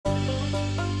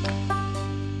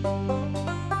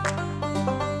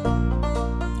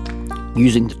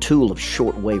Using the tool of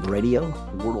shortwave radio,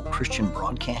 World Christian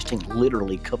Broadcasting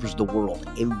literally covers the world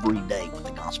every day with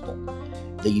the gospel.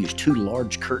 They use two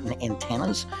large curtain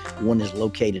antennas. One is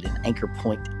located in Anchor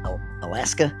Point,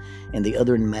 Alaska, and the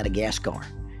other in Madagascar.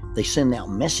 They send out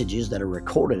messages that are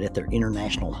recorded at their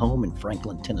international home in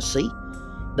Franklin, Tennessee.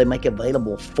 They make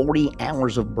available 40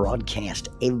 hours of broadcast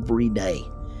every day.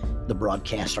 The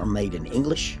broadcasts are made in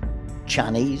English,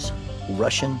 Chinese,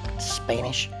 Russian,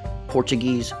 Spanish,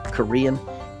 Portuguese, Korean,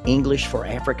 English for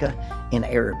Africa, and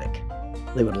Arabic.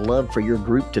 They would love for your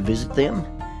group to visit them.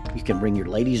 You can bring your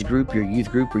ladies group, your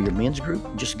youth group, or your men's group.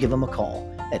 Just give them a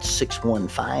call at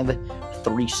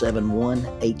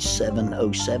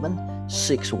 615-371-8707,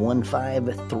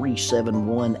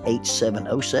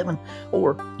 615-371-8707,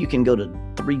 or you can go to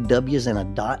 3Ws and a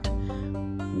dot,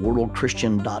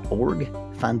 worldchristian.org,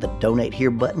 find the Donate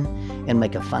Here button, and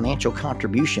make a financial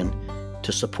contribution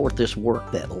to support this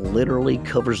work that literally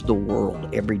covers the world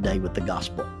every day with the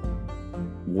gospel.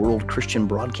 World Christian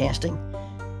Broadcasting,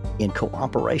 in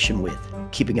cooperation with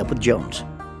Keeping Up with Jones,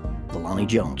 the Lonnie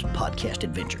Jones podcast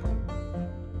adventure.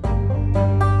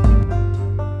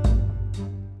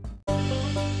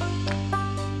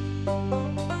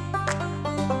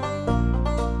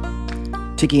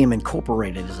 TKM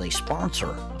Incorporated is a sponsor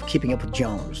of Keeping Up with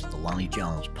Jones, the Lonnie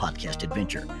Jones podcast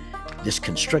adventure. This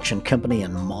construction company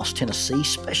in Moss, Tennessee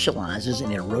specializes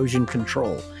in erosion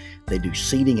control. They do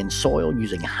seeding in soil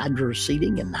using hydro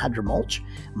seeding and hydromulch,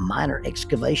 minor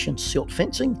excavation, silt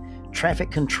fencing, traffic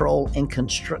control, and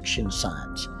construction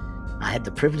signs. I had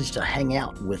the privilege to hang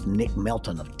out with Nick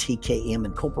Melton of TKM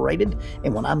Incorporated,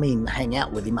 and when I mean hang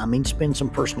out with him, I mean spend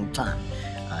some personal time.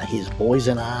 His boys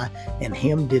and I and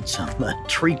him did some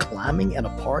tree climbing at a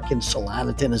park in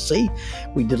Salina, Tennessee.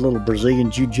 We did a little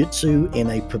Brazilian Jiu-Jitsu in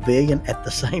a pavilion at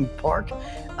the same park.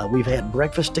 We've had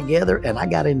breakfast together, and I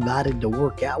got invited to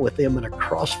work out with them in a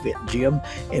CrossFit gym,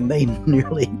 and they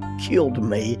nearly killed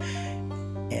me.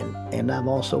 And I've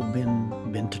also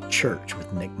been to church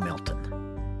with Nick Melton.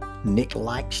 Nick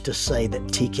likes to say that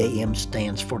TKM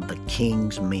stands for the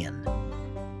King's Men.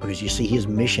 Because you see, his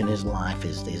mission in his life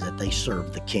is that they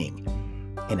serve the King.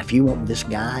 And if you want this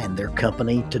guy and their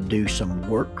company to do some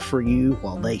work for you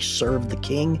while they serve the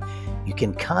King, you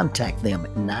can contact them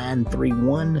at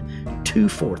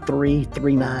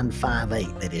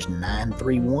 931-243-3958. That is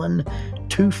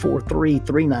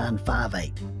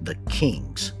 931-243-3958. The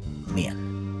King's Men.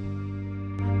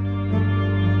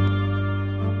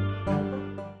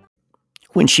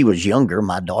 When she was younger,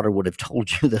 my daughter would have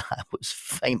told you that I was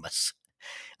famous.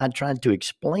 I tried to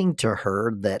explain to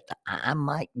her that I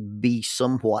might be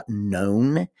somewhat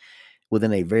known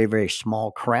within a very, very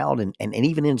small crowd. And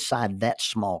even inside that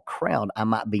small crowd, I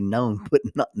might be known, but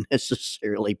not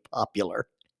necessarily popular.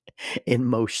 And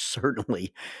most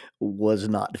certainly was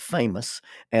not famous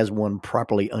as one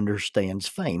properly understands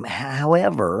fame.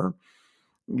 However,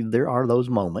 there are those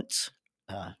moments.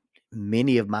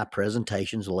 Many of my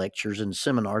presentations, lectures, and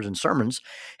seminars and sermons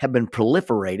have been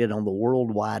proliferated on the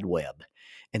World Wide Web.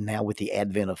 And now with the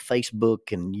advent of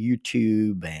Facebook and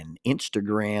YouTube and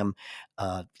Instagram,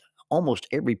 almost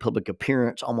every public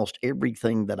appearance, almost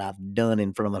everything that I've done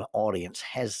in front of an audience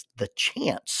has the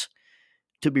chance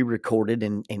to be recorded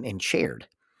and shared.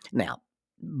 Now,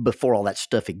 before all that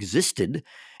stuff existed,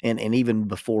 and even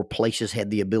before places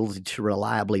had the ability to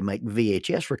reliably make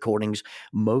VHS recordings,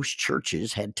 most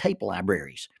churches had tape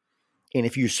libraries. And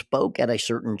if you spoke at a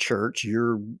certain church,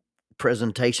 your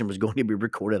presentation was going to be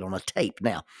recorded on a tape.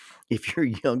 Now, if you're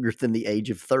younger than the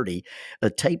age of 30, a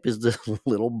tape is this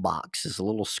little box, this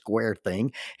little square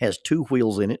thing, has two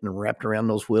wheels in it, and wrapped around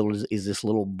those wheels is this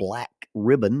little black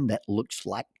ribbon that looks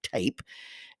like tape,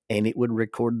 and it would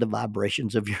record the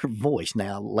vibrations of your voice.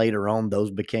 Now, later on,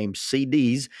 those became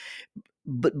CDs,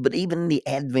 but even the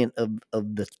advent of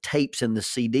the tapes and the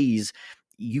CDs,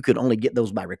 you could only get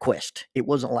those by request. It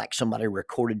wasn't like somebody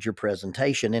recorded your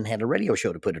presentation and had a radio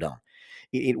show to put it on.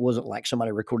 It wasn't like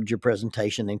somebody recorded your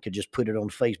presentation and could just put it on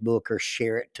Facebook or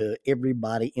share it to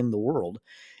everybody in the world.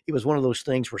 It was one of those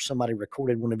things where somebody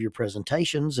recorded one of your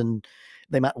presentations and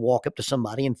they might walk up to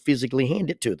somebody and physically hand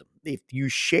it to them. If you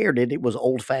shared it, it was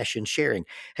old-fashioned sharing.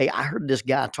 Hey, I heard this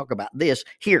guy talk about this.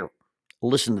 Here,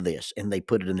 listen to this. And they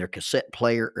put it in their cassette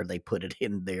player or they put it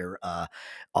in their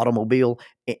automobile.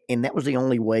 And that was the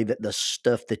only way that the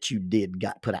stuff that you did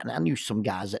got put out. And I knew some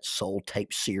guys that sold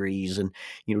tape series and,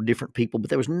 different people, but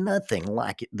there was nothing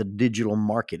like the digital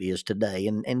market is today.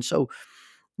 And so,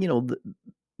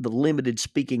 the limited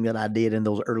speaking that I did in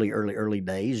those early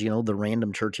days, the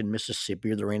random church in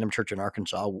Mississippi or the random church in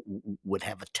Arkansas would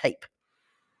have a tape.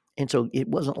 And so it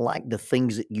wasn't like the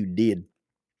things that you did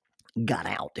got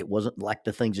out. It wasn't like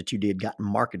the things that you did got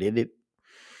marketed. It,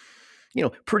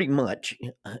 pretty much,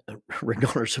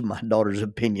 regardless of my daughter's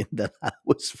opinion that I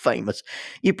was famous,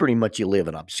 you live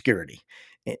in obscurity,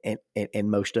 and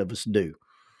most of us do.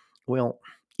 Well,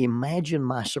 imagine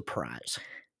my surprise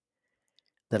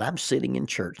that I'm sitting in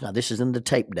church. Now, this is in the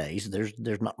tape days.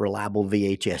 There's not reliable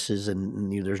VHSs,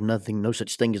 and there's no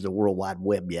such thing as the World Wide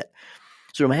Web yet.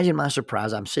 So imagine my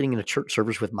surprise. I'm sitting in a church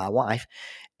service with my wife,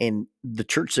 and the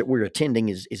church that we're attending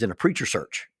is in a preacher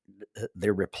search.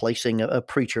 They're replacing a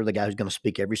preacher, the guy who's going to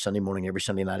speak every Sunday morning, every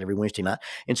Sunday night, every Wednesday night.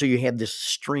 And so you have this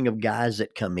string of guys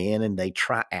that come in and they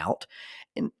try out.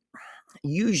 And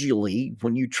usually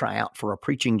when you try out for a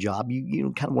preaching job,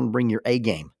 you kind of want to bring your A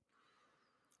game.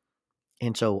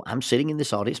 And so I'm sitting in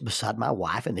this audience beside my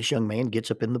wife, and this young man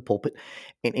gets up in the pulpit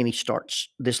and he starts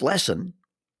this lesson,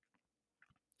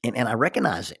 and I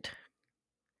recognize it.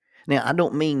 Now, I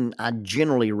don't mean I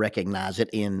generally recognize it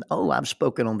in, oh, I've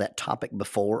spoken on that topic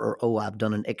before, or, oh, I've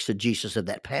done an exegesis of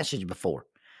that passage before.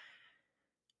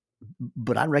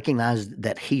 But I recognize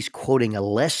that he's quoting a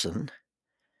lesson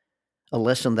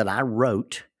that I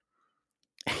wrote,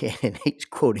 and he's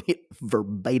quoting it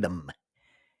verbatim.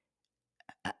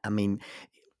 I mean,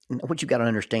 what you got to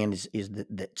understand is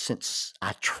that since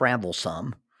I travel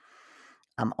some,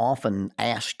 I'm often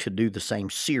asked to do the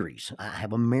same series. I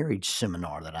have a marriage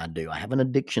seminar that I do. I have an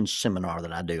addiction seminar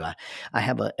that I do. I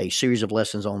have a series of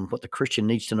lessons on what the Christian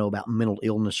needs to know about mental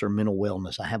illness or mental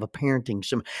wellness. I have a parenting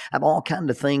seminar. I have all kinds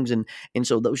of things. And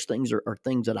so those things are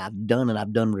things that I've done, and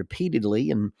I've done repeatedly.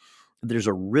 And there's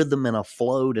a rhythm and a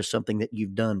flow to something that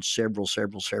you've done several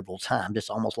times.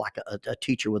 It's almost like a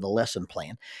teacher with a lesson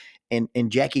plan.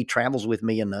 And Jackie travels with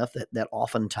me enough that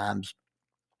oftentimes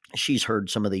she's heard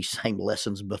some of these same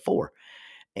lessons before.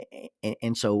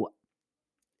 And so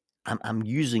I'm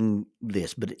using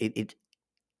this, but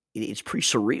it's pretty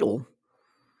surreal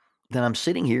that I'm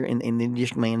sitting here and then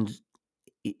this man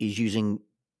is using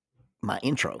my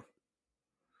intro.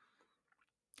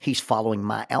 He's following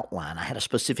my outline. I had a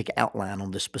specific outline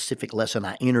on this specific lesson.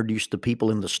 I introduced the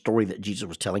people in the story that Jesus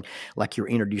was telling, like you're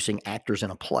introducing actors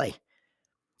in a play.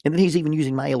 And then he's even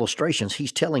using my illustrations.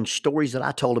 He's telling stories that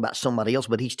I told about somebody else,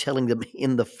 but he's telling them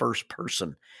in the first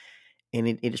person. And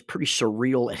it is pretty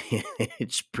surreal, and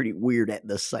it's pretty weird at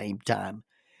the same time.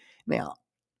 Now,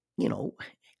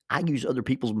 I use other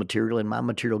people's material, and my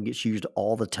material gets used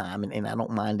all the time, and I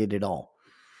don't mind it at all.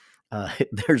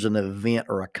 There's an event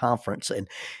or a conference,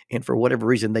 and for whatever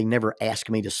reason, they never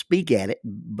ask me to speak at it,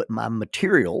 but my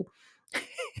material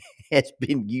has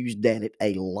been used at it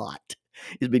a lot.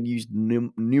 It's been used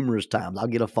numerous times. I'll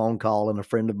get a phone call, and a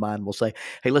friend of mine will say,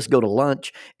 hey, let's go to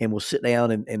lunch, and we'll sit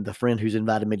down, and the friend who's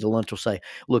invited me to lunch will say,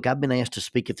 look, I've been asked to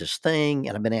speak at this thing,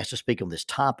 and I've been asked to speak on this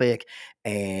topic,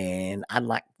 and I'd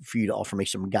like for you to offer me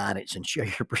some guidance and share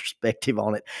your perspective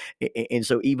on it. And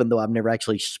so even though I've never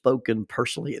actually spoken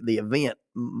personally at the event,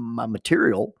 my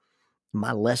material,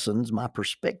 my lessons, my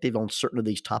perspective on certain of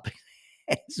these topics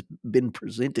has been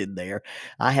presented there.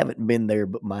 I haven't been there,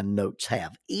 but my notes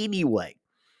have. Anyway,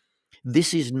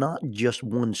 this is not just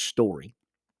one story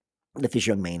that this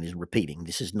young man is repeating.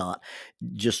 This is not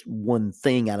just one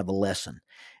thing out of a lesson.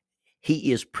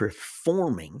 He is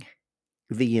performing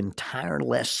the entire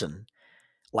lesson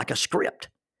like a script.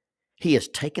 He has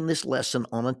taken this lesson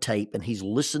on a tape, and he's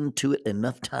listened to it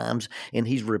enough times, and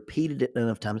he's repeated it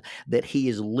enough times that he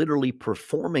is literally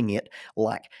performing it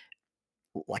like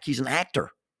he's an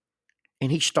actor.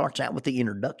 And he starts out with the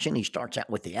introduction. He starts out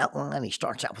with the outline. He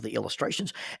starts out with the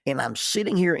illustrations. And I'm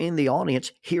sitting here in the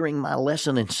audience hearing my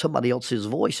lesson in somebody else's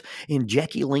voice. And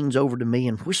Jackie leans over to me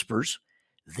and whispers,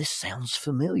 this sounds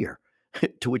familiar.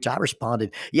 To which I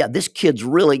responded, yeah, this kid's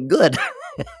really good.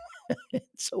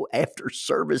 So after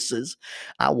services,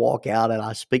 I walk out and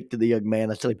I speak to the young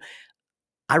man. I tell him,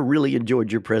 I really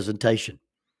enjoyed your presentation.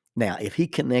 Now, if he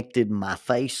connected my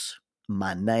face,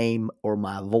 my name, or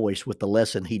my voice with the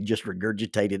lesson he just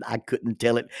regurgitated, I couldn't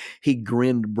tell it. He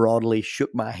grinned broadly,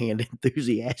 shook my hand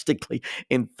enthusiastically,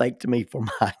 and thanked me for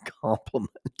my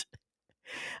compliment.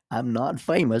 I'm not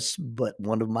famous, but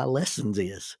one of my lessons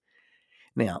is.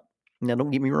 Now,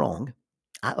 don't get me wrong.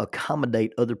 I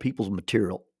accommodate other people's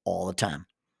material all the time.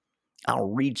 I'll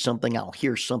read something, I'll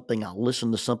hear something, I'll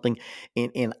listen to something,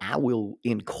 and I will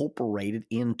incorporate it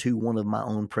into one of my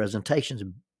own presentations.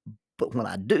 But when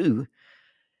I do,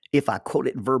 if I quote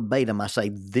it verbatim, I say,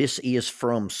 this is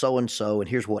from so-and-so, and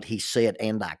here's what he said,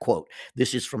 and I quote.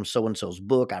 This is from so-and-so's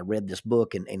book. I read this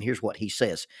book, and here's what he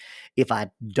says. If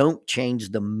I don't change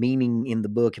the meaning in the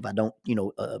book, if I don't,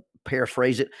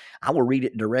 paraphrase it, I will read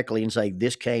it directly and say,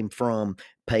 this came from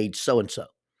page so-and-so.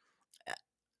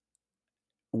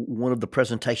 One of the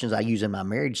presentations I use in my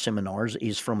marriage seminars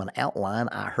is from an outline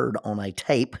I heard on a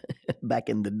tape back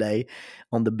in the day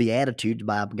on the Beatitudes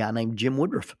by a guy named Jim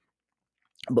Woodruff.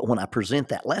 But when I present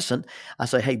that lesson, I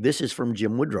say, hey, this is from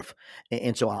Jim Woodruff.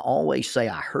 And so I always say,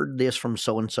 I heard this from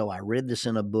so and so. I read this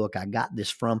in a book. I got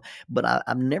this from, but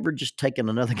I've never just taken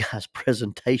another guy's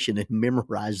presentation and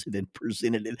memorized it and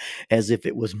presented it as if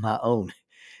it was my own.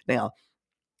 Now,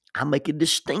 I make a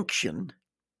distinction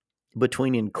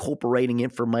between incorporating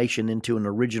information into an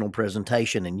original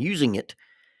presentation and using it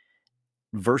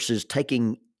versus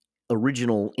taking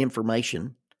original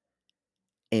information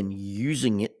and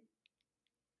using it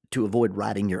to avoid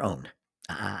writing your own.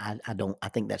 I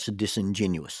think that's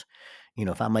disingenuous.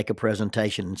 If I make a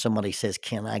presentation and somebody says,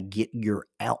 "Can I get your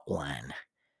outline?"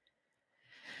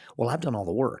 Well, I've done all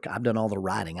the work. I've done all the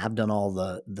writing. I've done all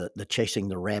the chasing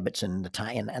the rabbits and the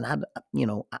tie. And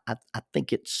I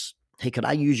think it's, hey, could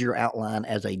I use your outline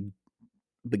as a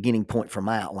beginning point for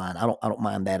my outline? I don't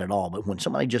mind that at all. But when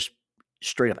somebody just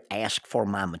straight up asks for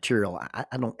my material,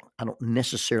 I don't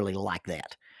necessarily like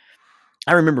that.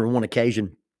 I remember one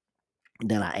occasion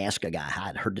then I asked a guy, I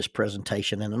had heard this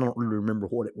presentation, and I don't really remember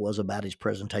what it was about his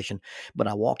presentation, but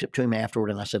I walked up to him afterward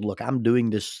and I said, look, I'm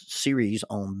doing this series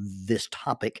on this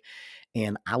topic,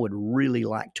 and I would really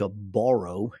like to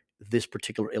borrow this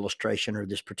particular illustration or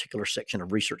this particular section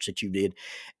of research that you did.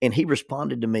 And he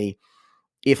responded to me,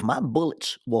 if my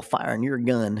bullets will fire in your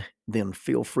gun, then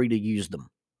feel free to use them.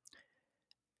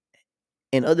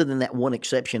 And other than that one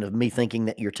exception of me thinking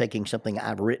that you're taking something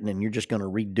I've written and you're just going to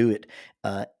redo it,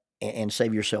 and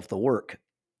save yourself the work,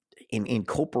 in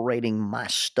incorporating my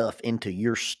stuff into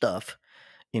your stuff,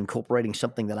 incorporating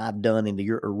something that I've done into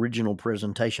your original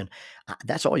presentation,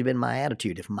 that's always been my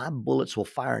attitude. If my bullets will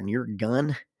fire in your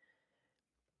gun,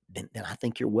 then I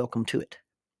think you're welcome to it.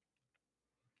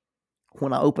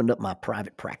 When I opened up my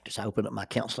private practice, I opened up my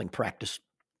counseling practice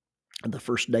the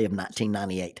first day of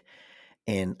 1998.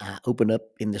 And I opened up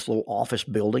in this little office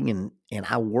building, and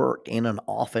I worked in an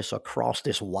office across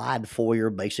this wide foyer,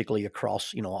 basically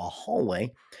across, a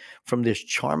hallway from this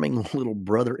charming little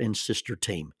brother and sister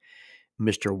team,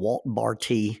 Mr. Walt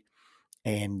Barty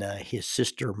and his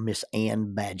sister, Miss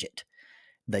Ann Badgett.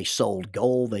 They sold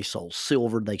gold, they sold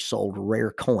silver, they sold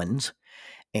rare coins,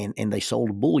 and they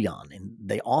sold bullion. And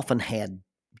they often had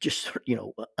just,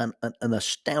 an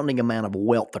astounding amount of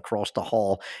wealth across the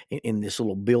hall in this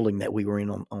little building that we were in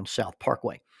on South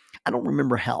Parkway. I don't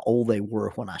remember how old they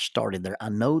were when I started there. I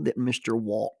know that Mr.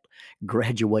 Walt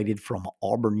graduated from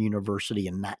Auburn University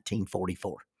in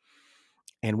 1944.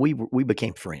 And we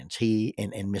became friends. He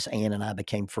and Miss Ann and I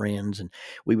became friends, and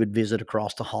we would visit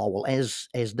across the hall. Well,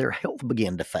 as their health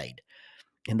began to fade,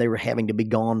 and they were having to be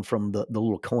gone from the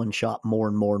little coin shop more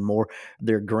and more and more,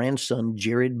 their grandson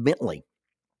Jared Bentley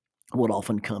would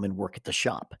often come and work at the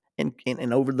shop. And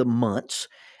over the months,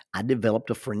 I developed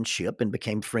a friendship and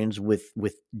became friends with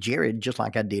Jared, just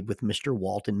like I did with Mr.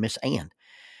 Walt and Miss Ann.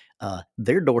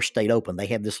 Their door stayed open. They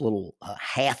had this little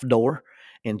half door,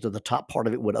 and so the top part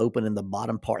of it would open, and the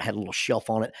bottom part had a little shelf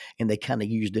on it, and they kind of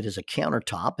used it as a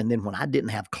countertop. And then when I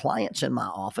didn't have clients in my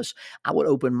office, I would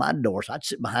open my doors. I'd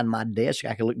sit behind my desk.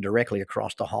 I could look directly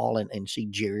across the hall and see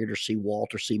Jared or see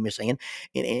Walt or see Miss Ann,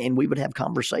 and we would have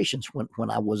conversations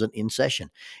when I wasn't in session.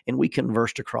 And we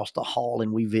conversed across the hall,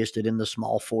 and we visited in the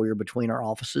small foyer between our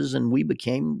offices, and we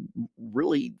became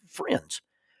really friends.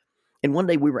 And one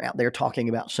day we were out there talking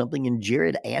about something, and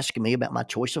Jared asked me about my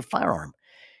choice of firearm.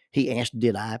 He asked,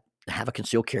 did I have a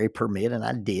concealed carry permit? And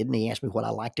I did. And he asked me what I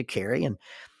like to carry. And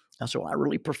I said, well, I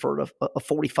really preferred a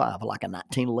 45, like a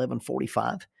 1911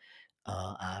 45.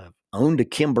 I owned a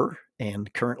Kimber,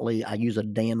 and currently I use a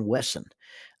Dan Wesson.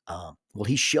 Well,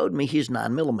 he showed me his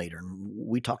 9mm, and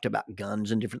we talked about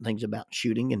guns and different things about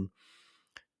shooting. And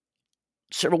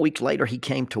several weeks later, he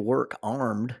came to work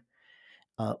armed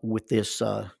with this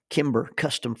Kimber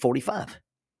Custom 45.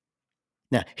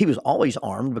 Now, he was always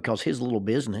armed because his little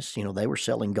business, they were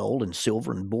selling gold and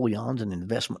silver and bullions and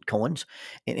investment coins,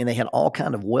 and they had all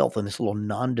kind of wealth in this little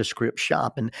nondescript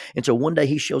shop. And so one day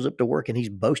he shows up to work, and he's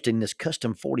boasting this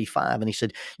Custom 45, and he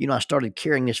said, I started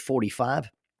carrying this 45,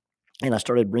 and I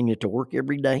started bringing it to work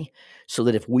every day so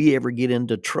that if we ever get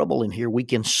into trouble in here, we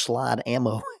can slide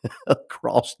ammo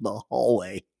across the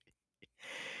hallway.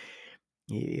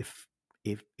 If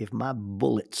my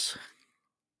bullets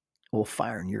will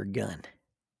fire in your gun.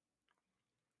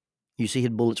 You see,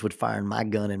 his bullets would fire in my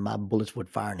gun, and my bullets would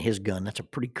fire in his gun. That's a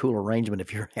pretty cool arrangement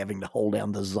if you're having to hold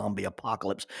down the zombie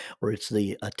apocalypse or it's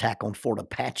the attack on Fort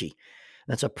Apache.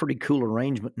 That's a pretty cool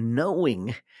arrangement,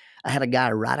 knowing I had a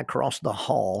guy right across the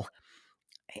hall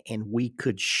and we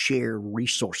could share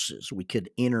resources, we could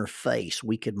interface,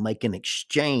 we could make an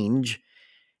exchange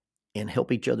and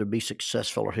help each other be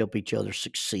successful or help each other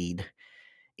succeed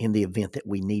in the event that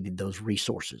we needed those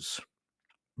resources.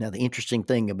 Now, the interesting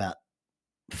thing about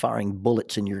firing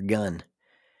bullets in your gun,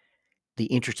 the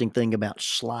interesting thing about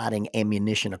sliding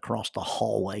ammunition across the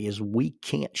hallway is we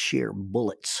can't share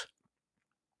bullets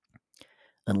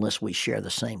unless we share the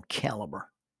same caliber.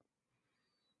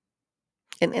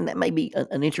 And that may be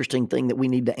an interesting thing that we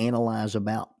need to analyze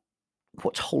about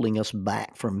what's holding us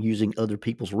back from using other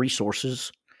people's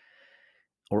resources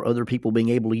or other people being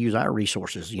able to use our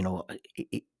resources.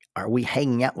 Are we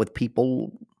hanging out with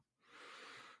people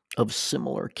of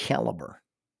similar caliber?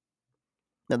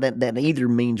 Now that either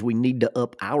means we need to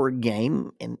up our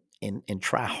game and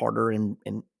try harder and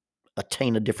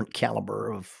attain a different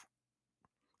caliber of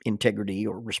integrity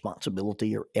or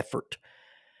responsibility or effort,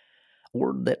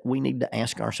 or that we need to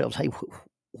ask ourselves, hey,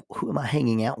 who am I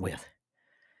hanging out with?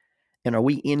 And are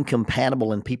we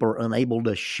incompatible and people are unable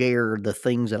to share the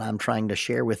things that I'm trying to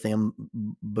share with them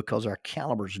because our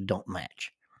calibers don't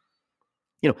match?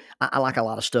 I like a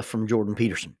lot of stuff from Jordan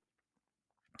Peterson.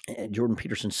 Jordan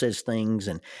Peterson says things,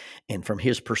 and from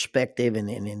his perspective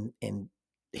and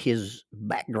his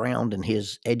background and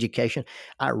his education,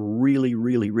 I really,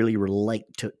 really, really relate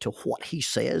to what he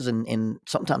says and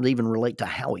sometimes even relate to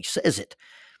how he says it.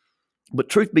 But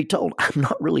truth be told, I'm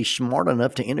not really smart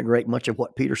enough to integrate much of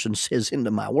what Peterson says into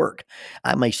my work.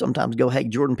 I may sometimes go, hey,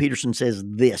 Jordan Peterson says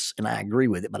this, and I agree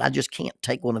with it, but I just can't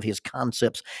take one of his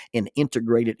concepts and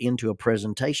integrate it into a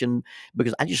presentation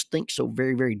because I just think so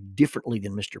very, very differently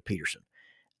than Mr. Peterson.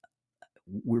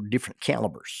 We're different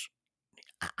calibers.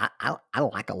 I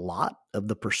like a lot of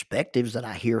the perspectives that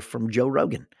I hear from Joe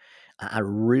Rogan. I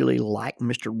really like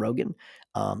Mr. Rogan.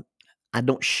 I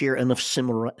don't share enough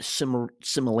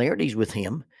similarities with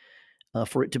him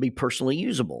for it to be personally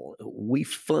usable. We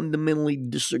fundamentally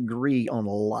disagree on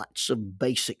lots of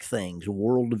basic things: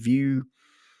 worldview,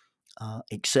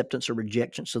 acceptance or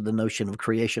rejection of the notion of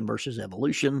creation versus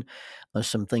evolution,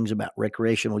 some things about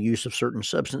recreational use of certain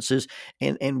substances,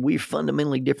 and we're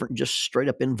fundamentally different just straight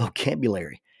up in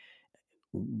vocabulary.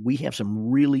 We have some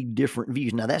really different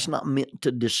views. Now, that's not meant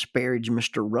to disparage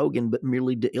Mr. Rogan, but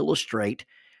merely to illustrate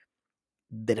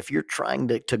that if you're trying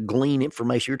to glean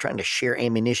information, you're trying to share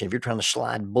ammunition, if you're trying to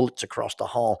slide bullets across the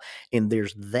hall, and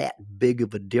there's that big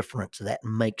of a difference, that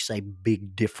makes a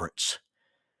big difference.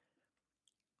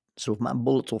 So if my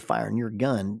bullets will fire in your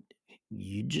gun,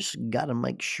 you just got to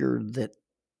make sure that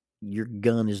your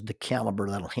gun is the caliber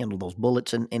that'll handle those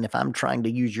bullets. And if I'm trying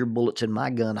to use your bullets in my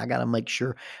gun, I got to make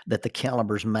sure that the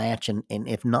calibers match. And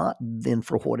if not, then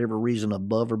for whatever reason,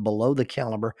 above or below the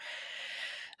caliber,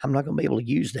 I'm not going to be able to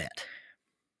use that.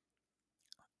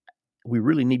 We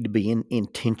really need to be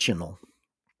intentional,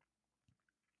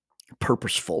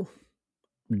 purposeful,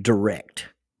 direct.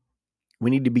 We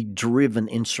need to be driven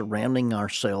in surrounding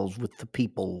ourselves with the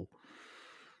people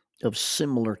of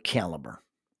similar caliber.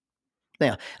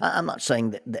 Now, I'm not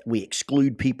saying that we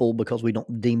exclude people because we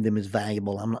don't deem them as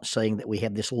valuable. I'm not saying that we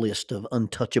have this list of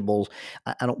untouchables.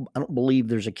 I don't believe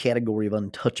there's a category of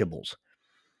untouchables.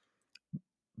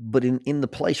 But in the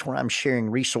place where I'm sharing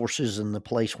resources, in the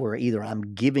place where either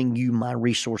I'm giving you my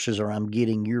resources or I'm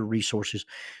getting your resources,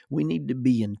 we need to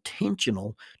be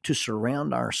intentional to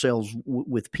surround ourselves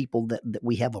with people that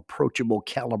we have approachable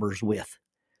calibers with.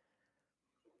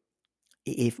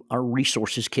 If our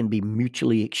resources can be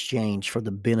mutually exchanged for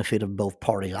the benefit of both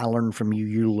parties, I learn from you,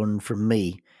 you learn from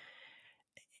me.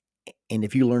 And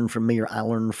if you learn from me or I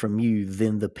learn from you,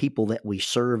 then the people that we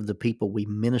serve, the people we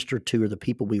minister to, or the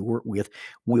people we work with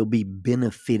will be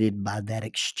benefited by that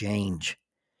exchange.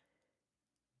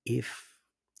 If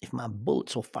my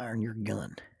bullets will fire in your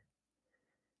gun,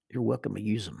 you're welcome to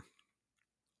use them.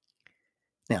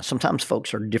 Now, sometimes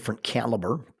folks are different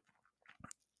caliber,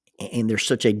 and they're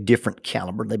such a different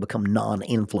caliber, they become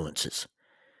non-influences.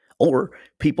 Or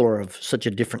people are of such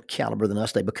a different caliber than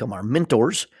us, they become our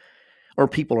mentors. Or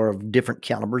people are of different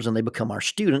calibers and they become our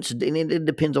students. And it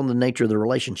depends on the nature of the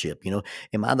relationship.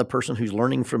 Am I the person who's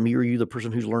learning from you? Or are you the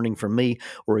person who's learning from me?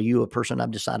 Or are you a person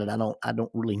I've decided I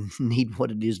don't really need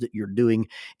what it is that you're doing?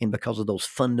 And because of those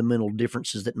fundamental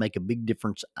differences that make a big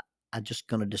difference, I'm just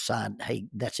going to decide, hey,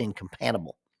 that's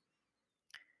incompatible.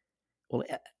 Well,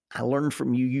 I learn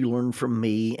from you, you learn from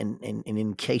me. And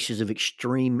in cases of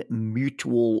extreme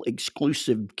mutual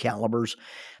exclusive calibers,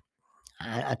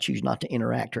 I choose not to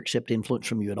interact or accept influence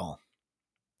from you at all.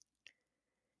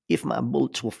 If my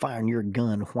bullets will fire in your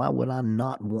gun, why would I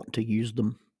not want to use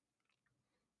them?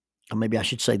 Or maybe I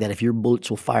should say that if your bullets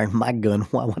will fire in my gun,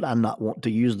 why would I not want to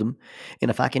use them?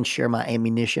 And if I can share my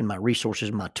ammunition, my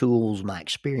resources, my tools, my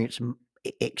experience,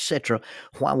 etc.,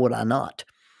 why would I not?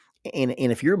 And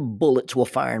if your bullets will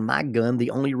fire in my gun, the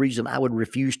only reason I would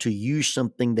refuse to use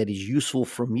something that is useful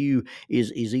from you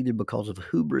is either because of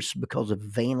hubris, because of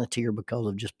vanity, or because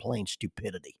of just plain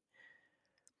stupidity.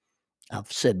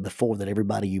 I've said before that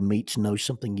everybody you meet knows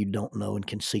something you don't know and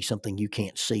can see something you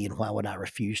can't see. And why would I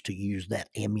refuse to use that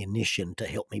ammunition to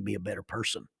help me be a better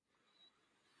person?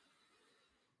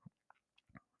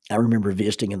 I remember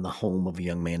visiting in the home of a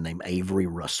young man named Avery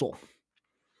Russell.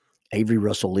 Avery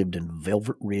Russell lived in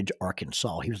Velvet Ridge,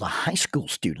 Arkansas. He was a high school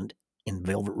student in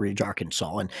Velvet Ridge,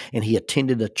 Arkansas, and he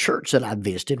attended a church that I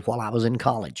visited while I was in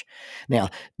college. Now,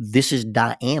 this is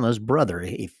Diana's brother.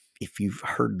 If you've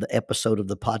heard the episode of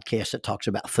the podcast that talks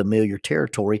about familiar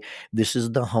territory, this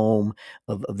is the home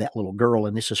of that little girl,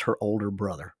 and this is her older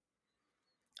brother.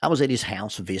 I was at his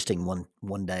house visiting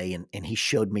one day, and he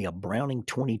showed me a Browning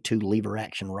 22 lever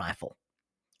action rifle.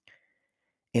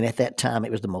 And at that time,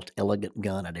 it was the most elegant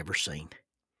gun I'd ever seen.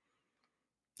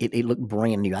 It looked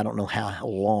brand new. I don't know how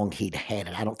long he'd had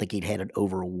it. I don't think he'd had it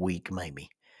over a week, maybe.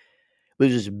 It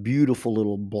was this beautiful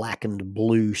little black and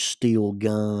blue steel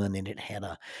gun, and it had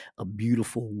a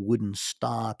beautiful wooden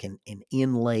stock, and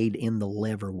inlaid in the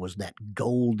lever was that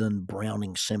golden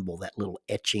Browning symbol, that little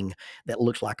etching that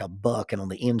looks like a buck, and on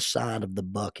the inside of the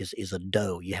buck is a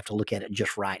doe. You have to look at it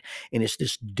just right. And it's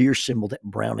this deer symbol that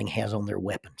Browning has on their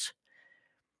weapons.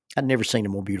 I'd never seen a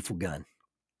more beautiful gun.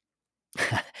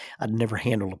 I'd never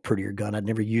handled a prettier gun. I'd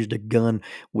never used a gun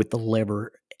with the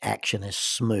lever action as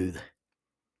smooth.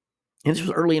 And this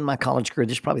was early in my college career.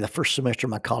 This is probably the first semester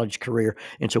of my college career.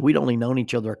 And so we'd only known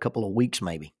each other a couple of weeks,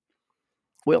 maybe.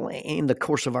 Well, in the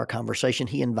course of our conversation,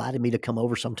 he invited me to come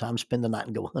over sometime, spend the night,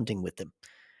 and go hunting with him.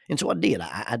 And so I did.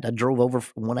 I drove over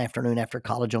one afternoon after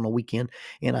college on a weekend,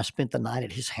 and I spent the night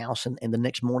at his house. And the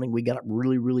next morning, we got up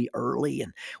really, really early,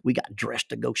 and we got dressed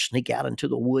to go sneak out into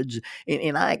the woods.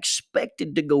 And I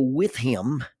expected to go with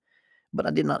him, but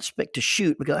I did not expect to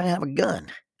shoot because I didn't have a gun.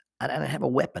 I didn't have a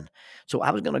weapon. So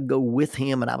I was going to go with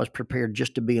him, and I was prepared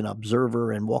just to be an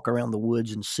observer and walk around the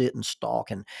woods and sit and stalk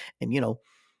and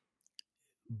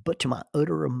but to my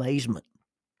utter amazement,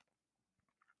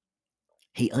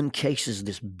 he uncases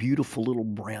this beautiful little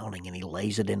Browning and he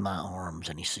lays it in my arms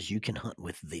and he says, "You can hunt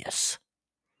with this."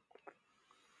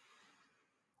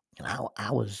 And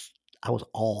I was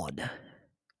awed.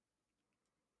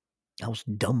 I was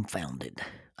dumbfounded.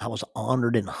 I was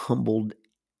honored and humbled,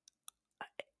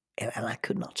 and I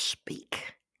could not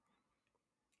speak.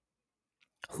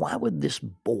 Why would this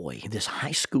boy, this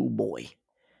high school boy,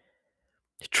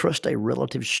 trust a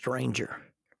relative stranger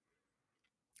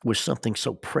with something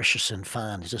so precious and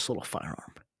fine as this little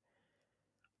firearm?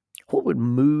 What would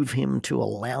move him to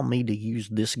allow me to use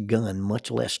this gun, much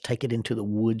less take it into the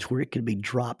woods where it could be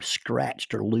dropped,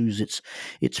 scratched, or lose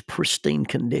its pristine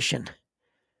condition?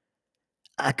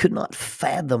 I could not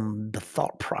fathom the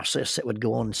thought process that would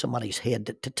go on in somebody's head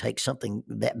to take something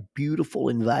that beautiful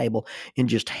and valuable and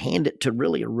just hand it to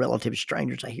really a relative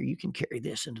stranger and say, "Here, you can carry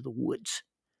this into the woods."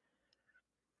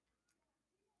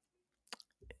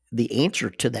 The answer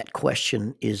to that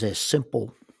question is as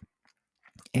simple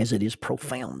as it is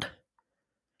profound.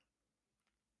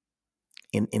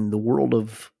 In the world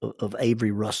of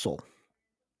Avery Russell,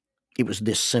 it was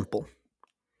this simple.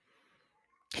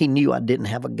 He knew I didn't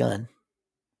have a gun,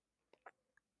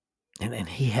 and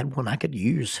he had one I could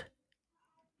use,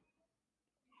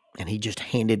 and he just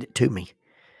handed it to me.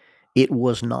 It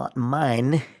was not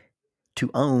mine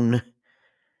to own,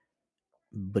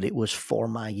 but it was for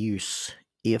my use.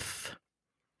 If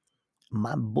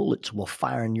my bullets will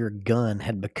fire in your gun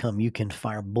had become, "You can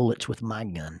fire bullets with my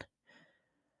gun."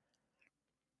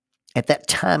 At that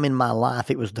time in my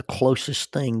life, it was the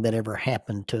closest thing that ever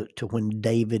happened to when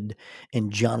David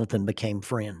and Jonathan became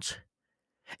friends.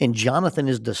 And Jonathan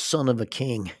is the son of a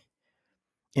king,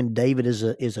 and David is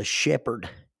a shepherd.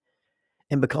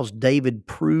 And because David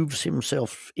proves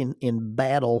himself in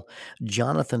battle,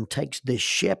 Jonathan takes this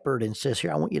shepherd and says,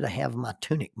 "Here, I want you to have my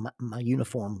tunic, my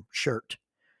uniform shirt.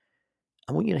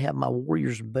 I want you to have my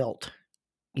warrior's belt.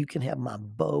 You can have my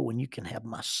bow, and you can have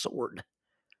my sword."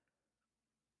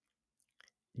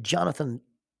 Jonathan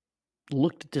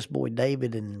looked at this boy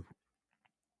David, and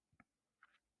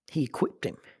he equipped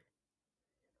him.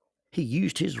 He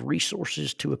used his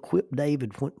resources to equip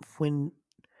David when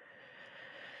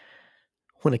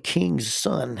a king's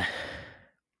son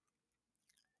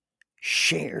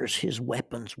shares his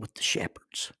weapons with the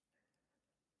shepherds.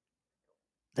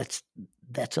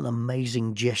 That's an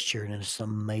amazing gesture, and it's an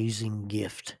amazing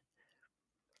gift.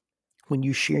 when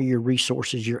you share your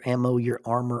resources, your ammo, your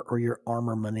armor, or your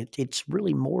armament, it's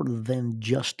really more than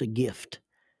just a gift.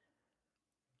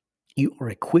 You are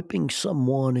equipping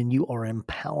someone and you are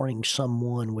empowering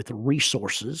someone with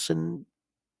resources, and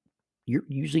you're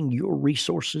using your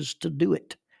resources to do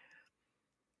it.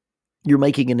 You're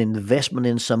making an investment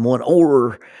in someone,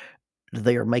 or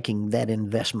they are making that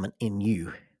investment in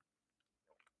you.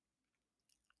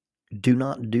 Do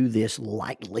not do this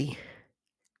lightly,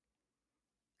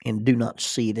 and do not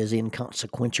see it as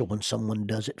inconsequential when someone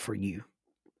does it for you.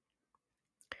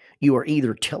 You are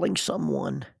either telling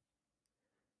someone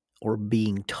or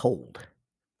being told,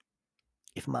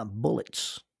 if my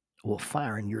bullets will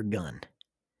fire in your gun.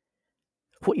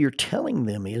 What you're telling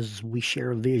them is, we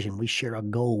share a vision, we share a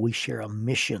goal, we share a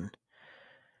mission.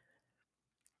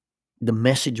 The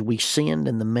message we send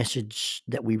and the message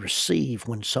that we receive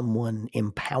when someone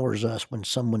empowers us, when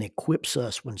someone equips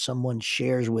us, when someone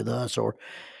shares with us, or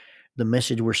the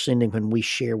message we're sending when we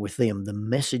share with them, the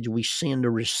message we send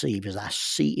or receive is, I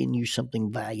see in you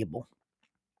something valuable.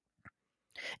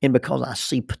 And because I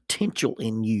see potential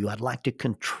in you, I'd like to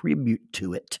contribute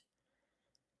to it.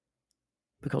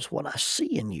 Because what I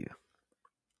see in you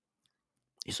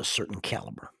is a certain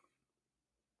caliber.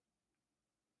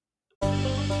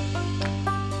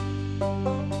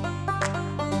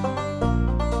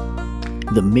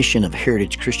 The mission of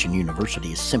Heritage Christian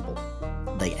University is simple.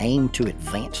 They aim to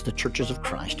advance the churches of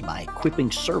Christ by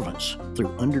equipping servants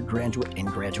through undergraduate and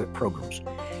graduate programs.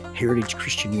 Heritage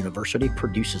Christian University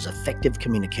produces effective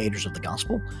communicators of the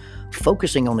gospel,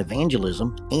 focusing on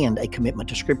evangelism and a commitment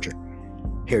to Scripture.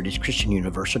 Heritage Christian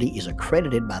University is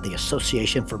accredited by the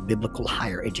Association for Biblical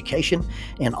Higher Education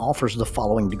and offers the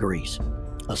following degrees: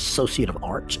 Associate of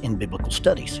Arts in Biblical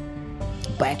Studies,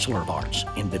 Bachelor of Arts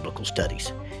in Biblical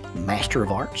Studies, Master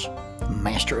of Arts,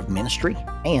 Master of Ministry,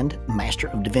 and Master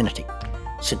of Divinity.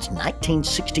 Since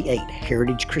 1968,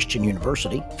 Heritage Christian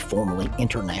University, formerly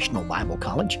International Bible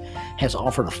College, has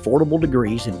offered affordable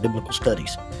degrees in biblical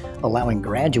studies, allowing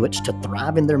graduates to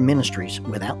thrive in their ministries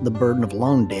without the burden of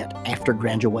loan debt after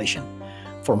graduation.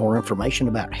 For more information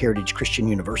about Heritage Christian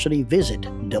University, visit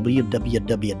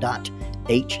www.hcu.edu.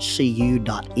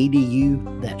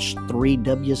 That's 3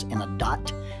 W's and a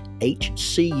dot,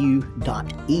 hcu.edu.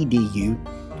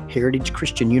 Heritage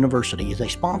Christian University is a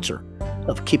sponsor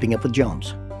of Keeping Up with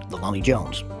Jones, the Lonnie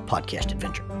Jones podcast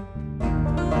adventure.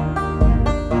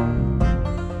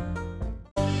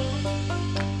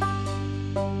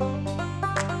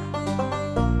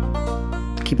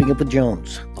 Keeping Up with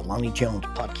Jones, the Lonnie Jones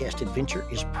podcast adventure,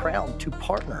 is proud to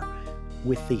partner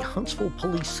with the Huntsville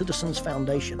Police Citizens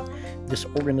Foundation. This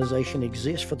organization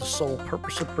exists for the sole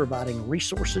purpose of providing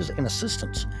resources and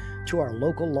assistance to our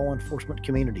local law enforcement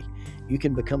community. You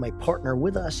can become a partner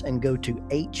with us and go to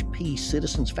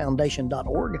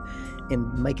hpcitizensfoundation.org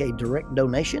and make a direct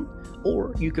donation,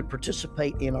 or you could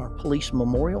participate in our police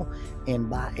memorial and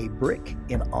buy a brick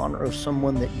in honor of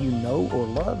someone that you know or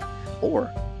love,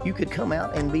 or you could come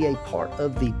out and be a part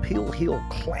of the Pill Hill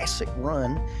Classic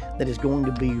Run that is going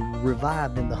to be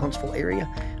revived in the Huntsville area.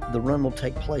 The run will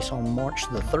take place on March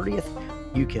the 30th.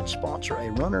 You can sponsor a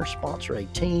runner, sponsor a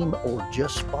team, or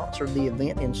just sponsor the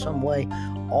event in some way.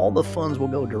 All the funds will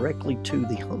go directly to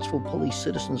the Huntsville Police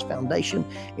Citizens Foundation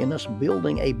in us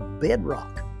building a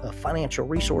bedrock of financial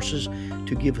resources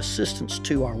to give assistance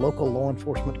to our local law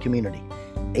enforcement community.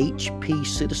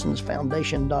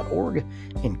 hpcitizensfoundation.org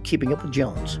and Keeping Up with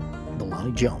Jones, the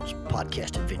Lonnie Jones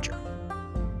podcast adventure.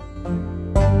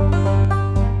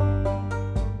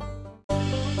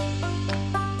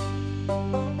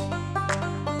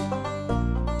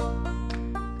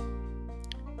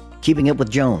 Keeping Up with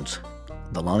Jones,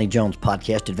 the Lonnie Jones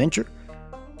podcast adventure,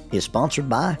 is sponsored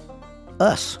by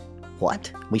us.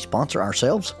 What? We sponsor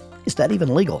ourselves? Is that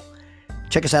even legal?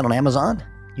 Check us out on Amazon.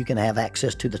 You can have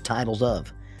access to the titles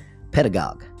of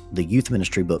Pedagogue, the youth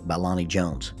ministry book by Lonnie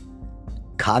Jones;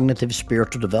 Cognitive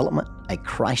Spiritual Development, a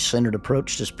Christ-centered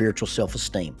approach to spiritual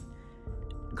self-esteem;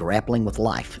 Grappling with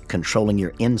Life, Controlling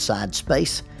Your Inside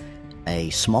Space,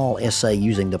 a small essay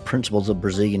using the principles of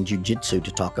Brazilian Jiu-Jitsu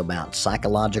to talk about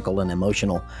psychological and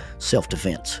emotional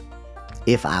self-defense;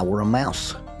 If I Were a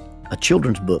Mouse, a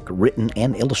children's book written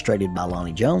and illustrated by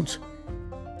Lonnie Jones;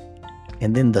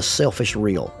 and then The Selfish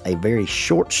Reel, a very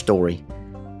short story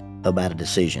about a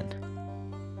decision.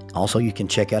 Also, you can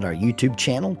check out our YouTube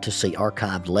channel to see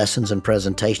archived lessons and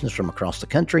presentations from across the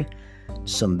country,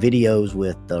 some videos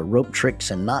with rope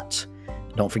tricks and knots.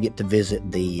 Don't forget to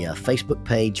visit the Facebook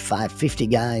page 550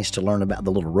 Guys to learn about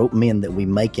the little rope men that we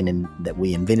make and that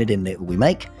we invented and that we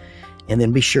make. And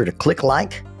then be sure to click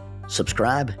like,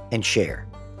 subscribe, and share.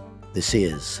 This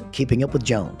is Keeping Up with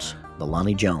Jones, the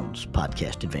Lonnie Jones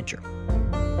Podcast Adventure.